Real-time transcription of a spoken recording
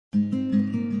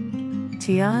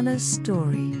Tiana's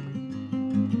story.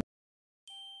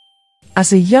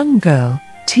 As a young girl,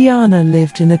 Tiana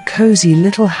lived in a cozy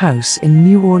little house in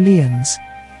New Orleans.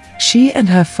 She and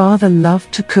her father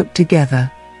loved to cook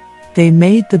together. They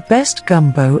made the best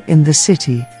gumbo in the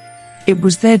city. It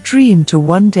was their dream to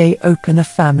one day open a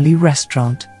family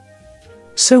restaurant.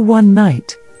 So one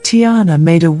night, Tiana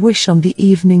made a wish on the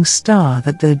evening star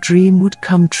that their dream would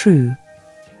come true.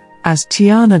 As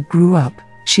Tiana grew up,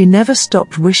 she never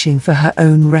stopped wishing for her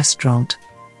own restaurant.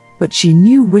 But she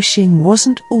knew wishing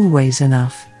wasn't always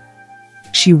enough.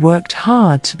 She worked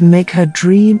hard to make her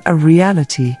dream a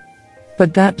reality.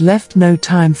 But that left no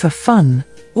time for fun,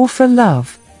 or for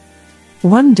love.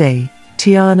 One day,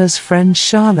 Tiana's friend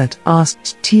Charlotte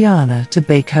asked Tiana to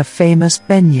bake her famous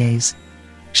beignets.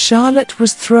 Charlotte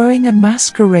was throwing a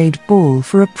masquerade ball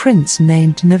for a prince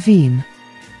named Naveen.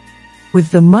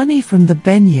 With the money from the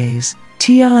beignets,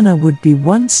 Tiana would be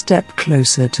one step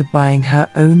closer to buying her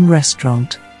own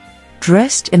restaurant.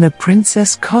 Dressed in a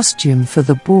princess costume for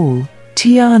the ball,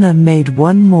 Tiana made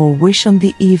one more wish on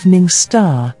the evening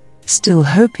star, still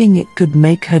hoping it could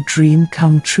make her dream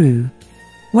come true.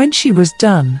 When she was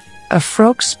done, a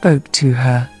frog spoke to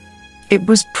her. It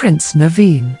was Prince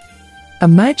Naveen. A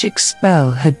magic spell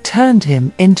had turned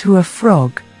him into a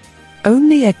frog.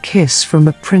 Only a kiss from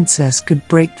a princess could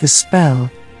break the spell,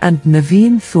 and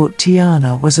Naveen thought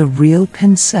Tiana was a real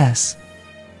princess.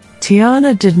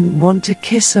 Tiana didn't want to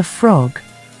kiss a frog.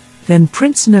 Then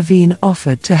Prince Naveen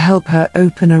offered to help her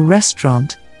open a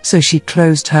restaurant, so she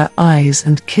closed her eyes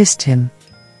and kissed him.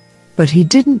 But he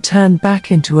didn't turn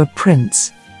back into a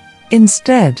prince.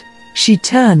 Instead, she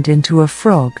turned into a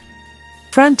frog.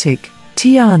 Frantic,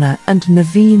 Tiana and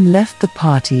Naveen left the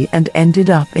party and ended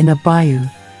up in a bayou.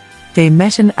 They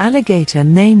met an alligator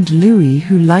named Louis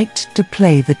who liked to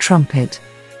play the trumpet.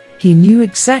 He knew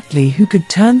exactly who could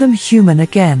turn them human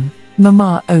again,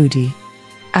 Mama Odie.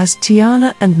 As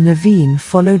Tiana and Naveen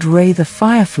followed Ray the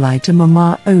firefly to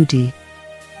Mama Odie,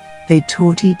 they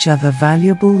taught each other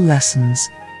valuable lessons.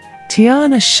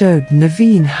 Tiana showed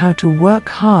Naveen how to work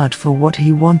hard for what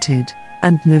he wanted,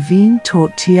 and Naveen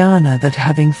taught Tiana that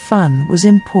having fun was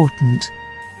important.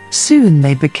 Soon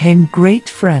they became great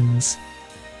friends.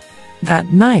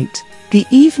 That night, the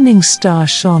evening star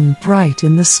shone bright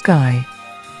in the sky.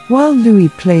 While Louis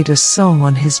played a song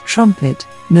on his trumpet,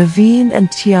 Naveen and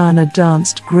Tiana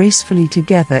danced gracefully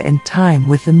together in time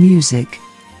with the music.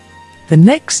 The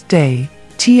next day,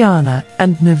 Tiana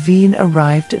and Naveen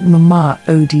arrived at Mama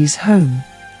Odie's home.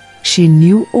 She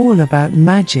knew all about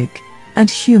magic and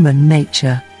human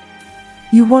nature.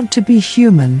 You want to be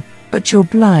human, but you're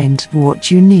blind to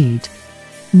what you need,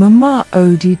 Mama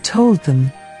Odie told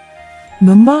them.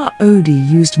 Mama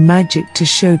Odie used magic to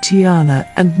show Tiana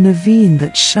and Naveen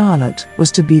that Charlotte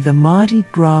was to be the Mardi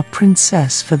Gras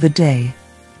princess for the day.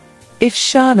 If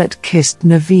Charlotte kissed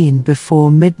Naveen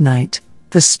before midnight,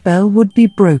 the spell would be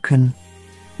broken.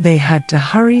 They had to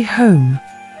hurry home.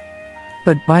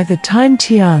 But by the time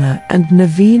Tiana and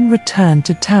Naveen returned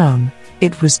to town,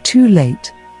 it was too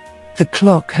late. The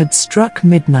clock had struck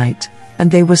midnight,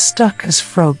 and they were stuck as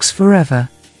frogs forever.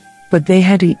 But they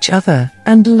had each other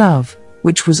and love,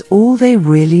 which was all they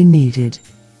really needed.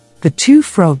 The two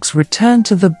frogs returned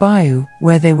to the bayou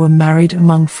where they were married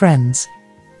among friends.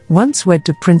 Once wed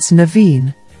to Prince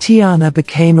Naveen, Tiana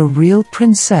became a real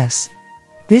princess.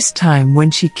 This time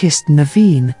when she kissed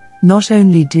Naveen, not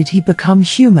only did he become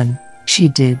human, she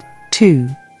did, too.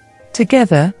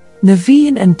 Together,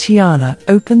 Naveen and Tiana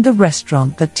opened the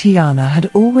restaurant that Tiana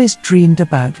had always dreamed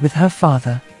about with her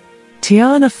father.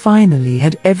 Tiana finally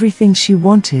had everything she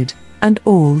wanted, and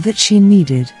all that she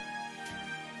needed.